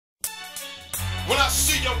When I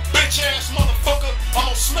see your bitch ass motherfucker, I'm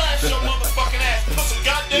gonna smash your motherfucking ass. Put some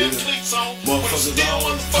goddamn cleats on with a steel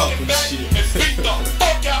motherfucking back and beat the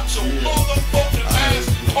fuck out your motherfucking ass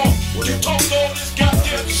punk. You talk all this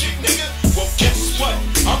goddamn shit, nigga. Well, guess what?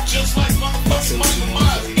 I'm just like motherfucking Michael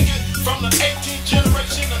Myers, nigga. From the 18th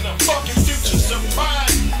generation and the fucking future.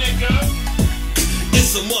 Surprise, nigga.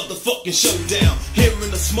 It's a motherfucking showdown here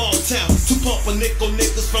in a small town. Two pumper nickel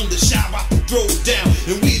niggas from the shop I can throw down.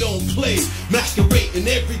 And we don't play, masquerading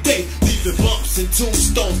every day, leaving bumps and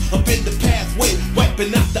tombstones up in the pathway,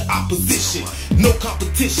 wiping out the opposition. No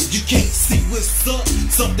competition, you can't see what's up.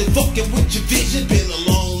 Something fucking with your vision. Been a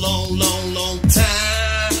long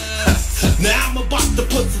time. Now I'm about to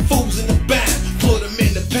put some fools in the band, put them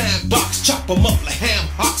in the pan box, chop them up like ham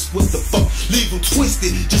hocks with the fuck, leave them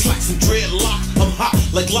twisted just like some dreadlocks. I'm hot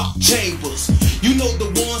like locked chambers. You know the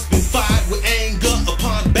ones been fired with anger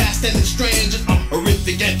upon bystander strangers. I'm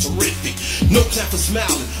horrific and terrific. No time for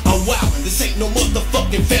smiling, I'm wildin'. This ain't no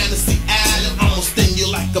motherfucking fantasy island. I'ma sting you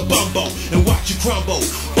like a bumbo and watch you crumble,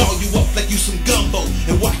 ball you up like you some gumbo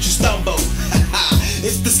and watch you stumble.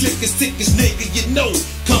 It's the slickest, sickest nigga you know,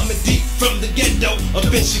 coming deep from the ghetto up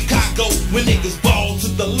in Chicago. When niggas ball to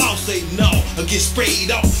the law, say no, or get sprayed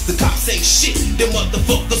off. The cops ain't shit, them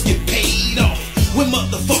motherfuckers get paid off. When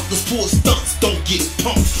motherfuckers pull stunts, don't get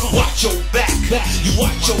pumped. Watch your back, you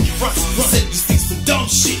watch your front. Said you see some dumb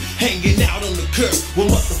shit hanging out on the curb. When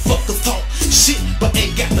motherfuckers talk shit, but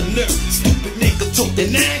ain't got the nerve. Stupid nigga took the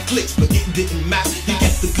 9 clicks, but it didn't matter. He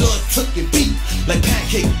got the gun took and beat like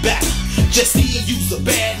pancake batter. Just see you's a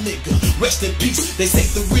bad nigga, rest in peace. They say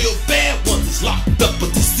the real bad ones is locked up or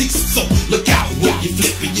deceased. So look out when you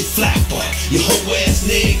flippin' your flapper. You hoe ass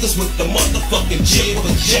niggas with the motherfucking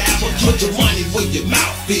jibber jabber. Put your money where your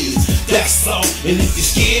mouth is, that's all. And if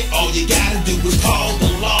you're scared, all you gotta do is call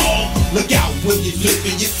the law. Look out when you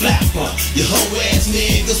flippin' your flapper. You hoe ass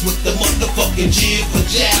niggas with the motherfucking jibber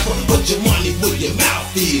jabber. Put your money where your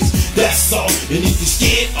mouth is, that's all. And if you're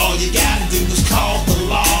scared, all you gotta do is call the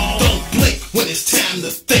law. Don't blink when it's time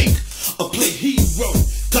to think or play hero,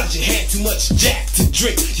 cause you had too much jack to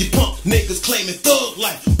drink. You punk niggas claiming thug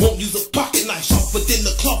life, won't use a pocket knife, soft within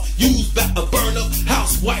the cloth, used by a burn up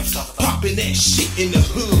housewife, popping that shit in the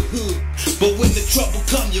hood. But when the trouble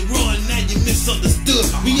come, you run, now you misunderstood.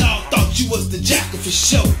 We all thought you was the jacker for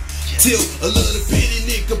sure, till a little bitty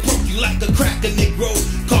nigga broke you like a cracker nigga.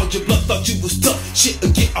 Called your bluff, thought you was tough, shit to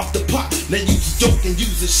get off the pot. Now you just joking,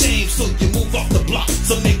 use shame, so you move off the block.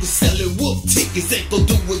 Some niggas selling wolf tickets, ain't gon'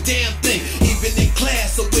 do a damn thing, even in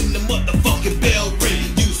class. So when the motherfucking bell ring,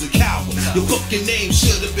 use a coward. Your fucking name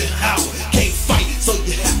should've been Howard. Can't fight, so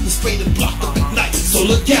you have to spray the block up at night. So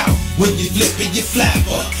look out when you flippin' your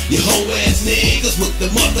flapper. You hoe ass niggas with the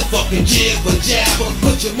motherfucking jibber jabber.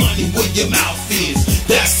 Put your money where your mouth is,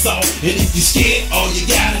 that's all. And if you're scared, all you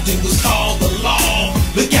gotta do is call the law.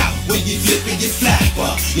 Look out when you flippin' your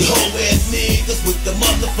flapper. You hoe ass niggas with the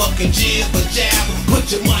motherfucking jibber jabber.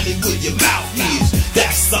 Put your money where your mouth is,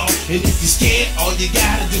 that's all. And if you're scared, all you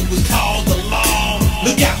gotta do is call the law.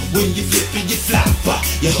 Look out when you flippin' your flapper.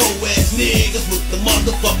 You hoe ass niggas with the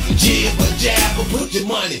motherfucking jibber jabber. Put your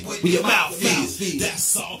money where your mouth is,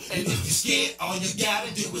 that's all. And if you're scared, all you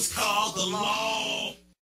gotta do is call the law.